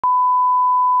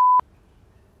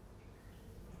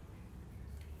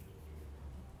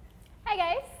Hi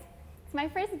guys! It's my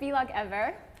first vlog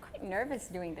ever. I'm quite nervous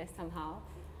doing this somehow.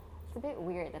 It's a bit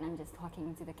weird that I'm just talking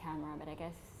into the camera, but I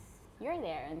guess you're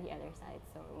there on the other side,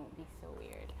 so it won't be so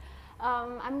weird.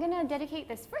 I'm gonna dedicate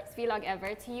this first vlog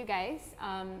ever to you guys.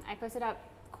 I posted up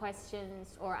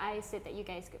questions, or I said that you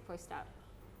guys could post up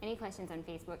any questions on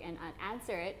Facebook and I'd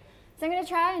answer it. So I'm gonna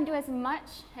try and do as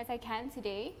much as I can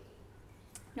today.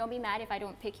 Don't be mad if I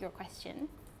don't pick your question.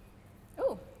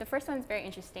 Oh, the first one's very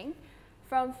interesting.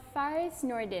 From Faris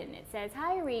Nordin, it says,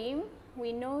 "Hi Reem,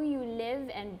 we know you live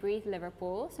and breathe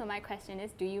Liverpool, so my question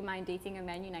is, do you mind dating a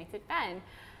Man United fan?"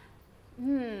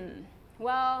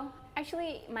 Well,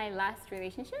 actually, my last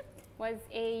relationship was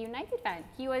a United fan.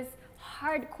 He was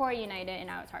hardcore United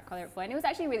and I was hardcore Liverpool, and it was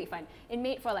actually really fun. It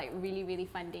made for like really, really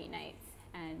fun date nights,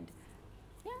 and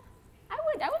yeah, I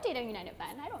would date a United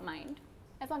fan. I don't mind,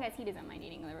 as long as he doesn't mind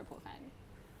dating a Liverpool fan.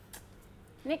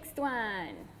 Next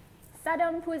one,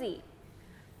 Saddam Puzi.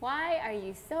 Why are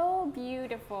you so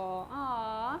beautiful?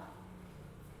 Aww.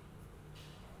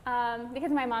 Because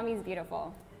my mommy's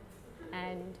beautiful.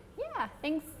 And yeah,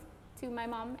 thanks to my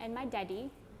mom and my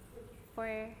daddy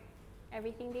for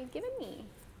everything they've given me,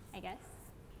 I guess.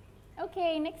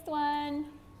 Okay, next one.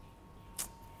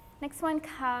 Next one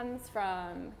comes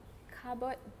from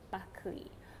Kabot Bakli.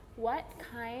 What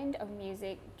kind of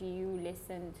music do you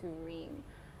listen to, Reem?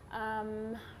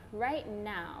 Right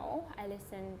now, I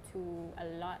listen to a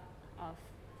lot of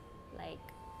like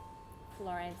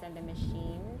Florence and the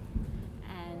Machine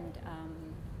and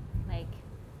like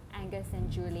Angus and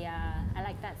Julia. I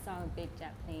like that song, Big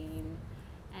Jet Plane.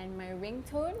 And my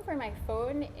ringtone for my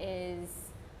phone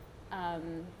is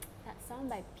that song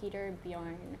by Peter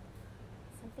Bjorn.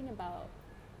 Something about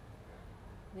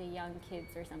the young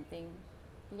kids or something.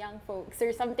 Young folks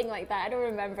or something like that. I don't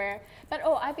remember. But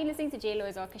oh, I've been listening to J-Lo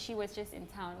as well because she was just in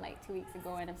town like 2 weeks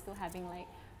ago and I'm still having like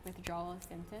withdrawal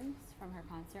symptoms from her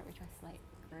concert, which was like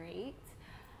great.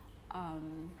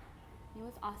 It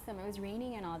was awesome. It was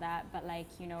raining and all that, but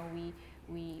like, you know,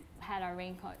 we had our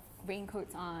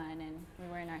raincoats on and we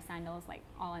were in our sandals like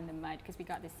all in the mud because we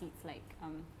got the seats like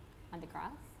on the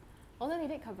grass. Although they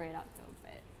did cover it up though,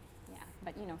 but yeah.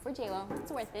 But you know, for J-Lo,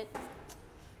 it's worth it.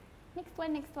 Next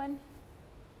one, next one.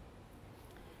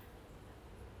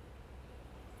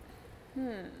 I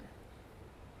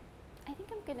think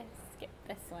I'm gonna skip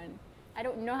this one. I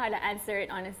don't know how to answer it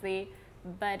honestly,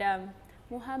 but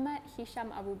Muhammad Hisham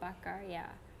Abu Bakar,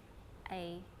 yeah,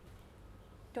 I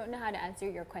don't know how to answer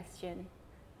your question.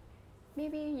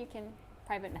 Maybe you can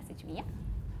private message me, yeah?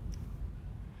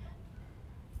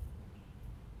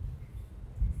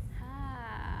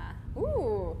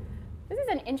 Ooh, this is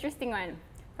an interesting one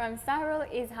from Sahrul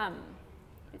Izham.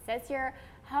 It says here,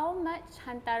 how much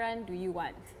hantaran do you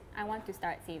want? I want to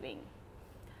start saving.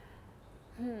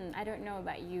 I don't know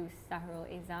about you, Sahrul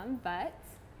Izam, but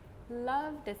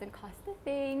love doesn't cost a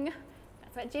thing.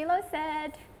 That's what J-Lo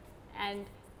said. And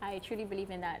I truly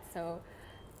believe in that. So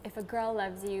if a girl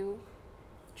loves you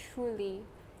truly,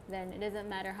 then it doesn't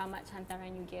matter how much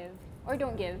hantaran you give or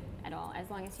don't give at all, as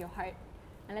long as your heart,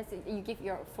 unless you give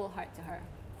your full heart to her.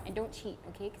 And don't cheat,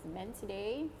 okay? Because men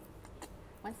today,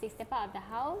 once they step out of the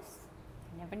house,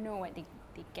 you never know what they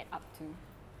get up to.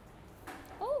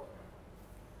 Oh!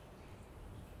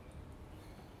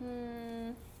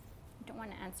 Don't want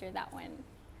to answer that one.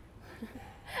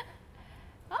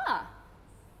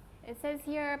 It says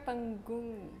here,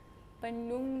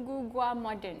 Panungugwa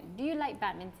Modern. Do you like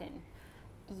badminton?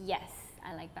 Yes,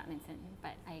 I like badminton,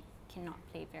 but I cannot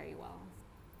play very well.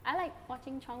 I like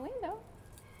watching Chong Wei though.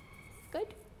 It's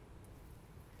good.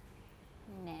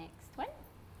 Next one.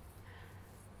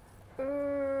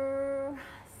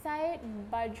 Syed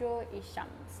Badrul Isham.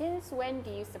 Since when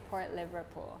do you support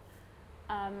Liverpool?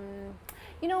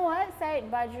 You know what,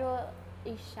 Syed Badrul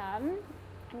Isham,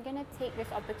 I'm gonna take this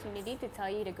opportunity to tell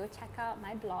you to go check out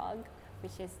my blog,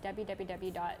 which is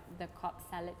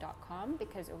www.thecopsalad.com,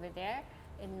 because over there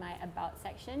in my about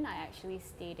section, I actually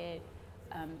stated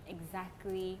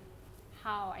exactly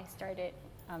how I started,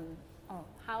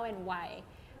 how and why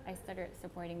I started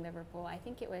supporting Liverpool. I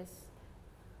think it was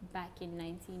back in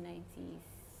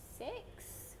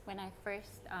 1996 when I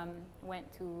first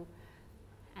went to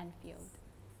Anfield.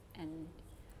 And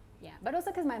yeah, but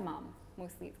also because my mom,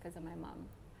 mostly it's because of my mom.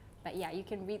 But yeah, you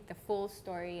can read the full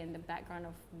story and the background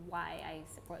of why I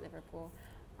support Liverpool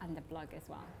on the blog as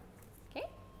well. Okay?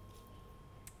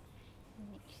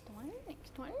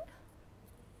 Next one.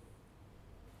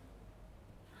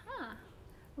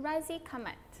 Razi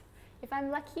Kamat. If I'm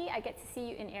lucky, I get to see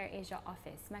you in AirAsia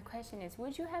office. My question is,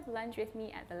 would you have lunch with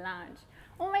me at the lounge?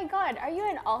 Oh my God, are you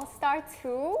an all-star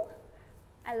too?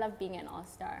 I love being an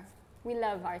all-star. We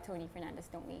love our Tony Fernandez,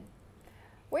 don't we?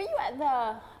 Were you at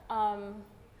the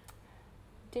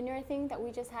dinner thing that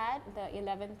we just had, the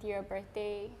 11th year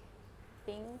birthday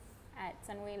thing at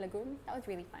Sunway Lagoon? That was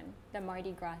really fun. The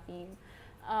Mardi Gras theme.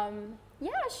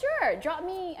 Yeah, sure. Drop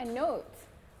me a note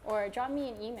or drop me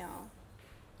an email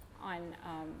on,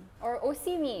 or OC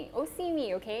me,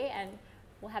 okay? And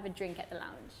we'll have a drink at the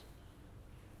lounge.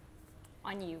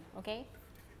 On you, okay?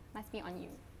 Must be on you,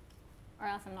 or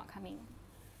else I'm not coming.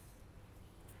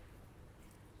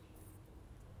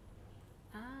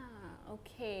 Ah,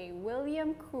 okay.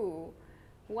 William Koo.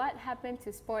 What happened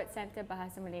to Sports Center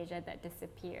Bahasa Malaysia that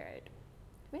disappeared?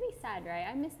 Really sad, right?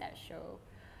 I missed that show.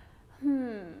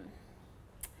 Don't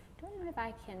know if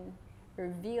I can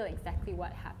reveal exactly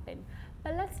what happened,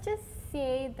 but let's just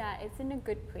say that it's in a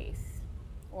good place.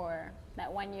 Or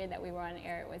that one year that we were on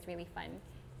air, it was really fun.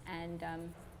 And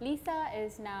Lisa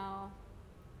is now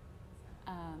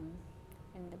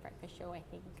in the breakfast show, I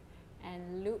think.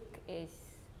 And Luke is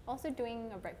also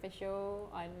doing a breakfast show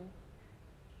on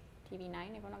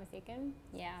TV9, if I'm not mistaken.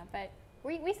 Yeah, but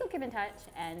we still keep in touch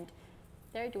and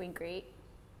they're doing great.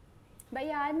 But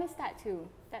yeah, I miss that too.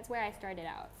 That's where I started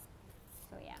out.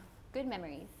 So yeah, good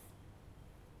memories.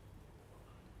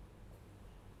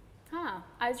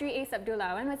 Azri Ace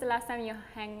Abdullah, when was the last time you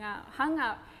hung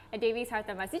out at Davies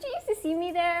Hartamas? Did you used to see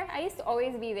me there? I used to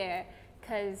always be there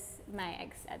because my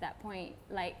ex at that point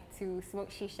liked to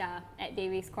smoke shisha at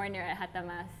Davies Corner at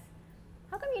Hartamas.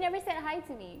 How come you never said hi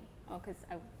to me? Oh, because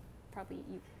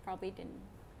you probably didn't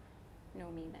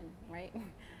know me then, right?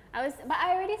 But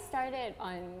I already started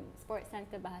on Sports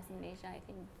Center Bahasa Malaysia, I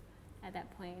think, at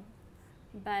that point.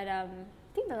 But I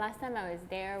think the last time I was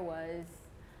there was,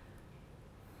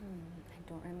 I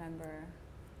don't remember,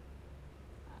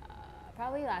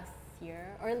 probably last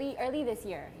year, early this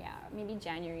year, yeah, maybe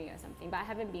January or something, but I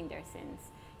haven't been there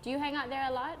since. Do you hang out there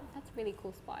a lot? That's a really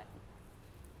cool spot,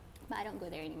 but I don't go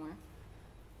there anymore.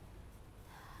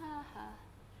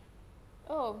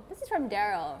 Oh, this is from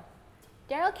Daryl.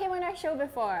 Daryl came on our show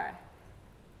before.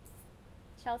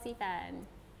 Chelsea fan.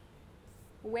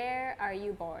 Where are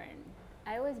you born?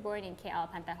 I was born in KL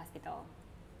Pantai Hospital.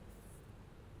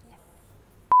 Yes.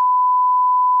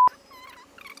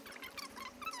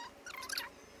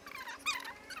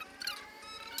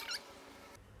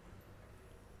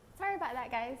 Sorry about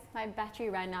that, guys. My battery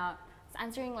ran out. I was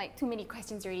answering like too many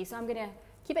questions already, so I'm gonna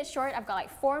keep it short. I've got like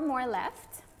 4 more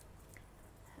left.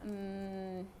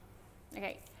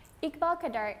 Okay. Iqbal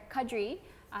Kadri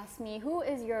asked me, who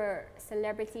is your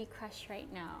celebrity crush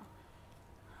right now?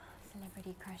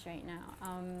 Celebrity crush right now.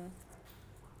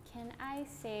 Can I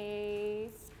say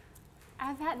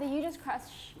I've had the hugest crush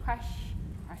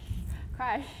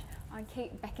on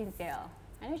Kate Beckinsale.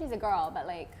 I know she's a girl, but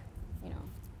like, you know,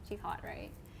 she's hot,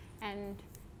 right? And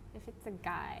if it's a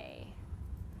guy,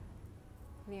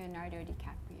 Leonardo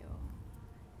DiCaprio.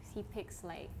 He picks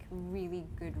like really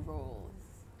good roles.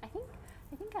 I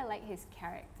think I like his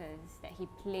characters that he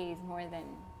plays more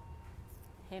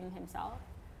than himself.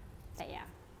 But yeah,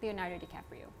 Leonardo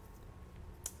DiCaprio.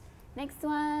 Next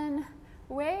one.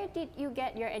 Where did you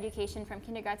get your education from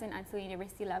kindergarten until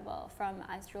university level? From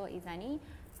Azrul Izani.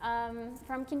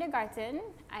 From kindergarten,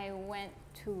 I went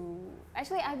to,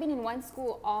 actually I've been in one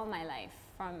school all my life,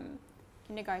 from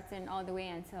kindergarten all the way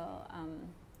until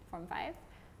Form 5.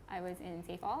 I was in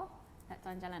Seyfal, that's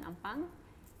on Jalan Ampang.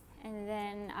 And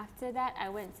then after that, I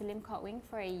went to Lim Kok Wing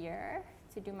for a year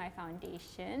to do my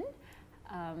foundation.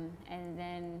 And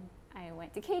then I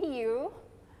went to KDU,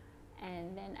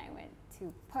 and then I went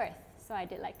to Perth. So I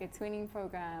did like a twinning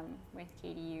program with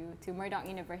KDU to Murdoch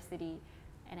University,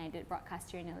 and I did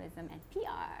broadcast journalism and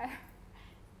PR.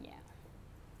 Yeah,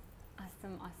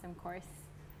 awesome course.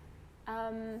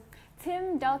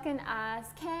 Tim Dalkin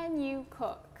asks, can you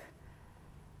cook?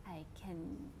 I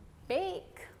can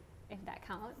bake, if that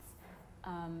counts.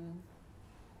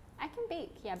 I can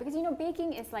bake, yeah, because you know,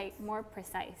 baking is like more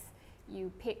precise.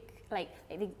 You pick, like,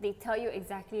 they tell you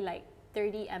exactly like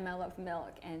 30 ml of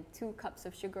milk and 2 cups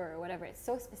of sugar or whatever. It's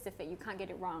so specific, you can't get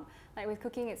it wrong. Like with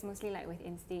cooking, it's mostly like with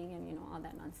instinct and you know, all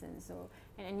that nonsense. So,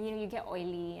 and you know, you get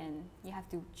oily and you have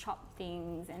to chop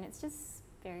things and it's just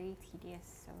very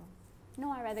tedious. So,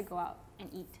 no, I'd rather go out and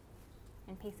eat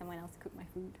and pay someone else to cook my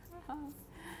food.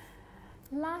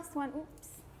 Last one,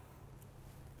 oops.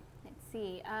 Let's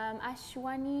see,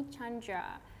 Ashwani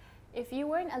Chandra. If you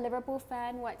weren't a Liverpool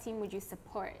fan, what team would you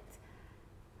support?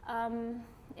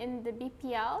 In the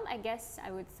BPL, I guess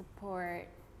I would support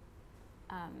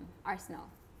Arsenal.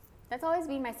 That's always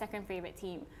been my second favorite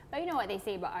team. But you know what they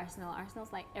say about Arsenal?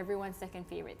 Arsenal's like everyone's second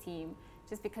favorite team,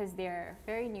 just because they're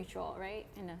very neutral, right?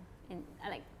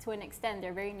 Like to an extent,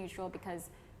 they're very neutral because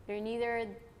they're neither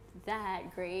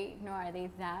that great, nor are they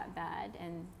that bad,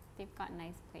 and they've got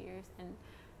nice players. And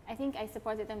I think I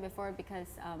supported them before because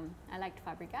I liked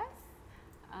Fabregas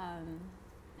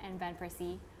and Van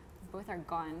Persie. Both are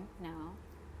gone now,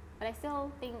 but I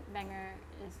still think Wenger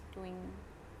is doing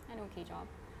an okay job.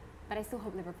 But I still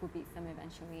hope Liverpool beats them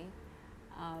eventually.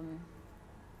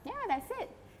 Yeah, that's it.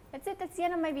 That's the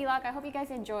end of my vlog. I hope you guys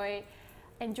enjoyed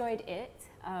it.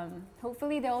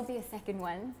 Hopefully there will be a second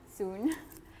one soon.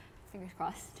 Fingers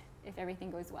crossed if everything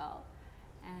goes well.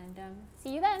 And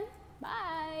see you then.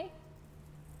 Bye.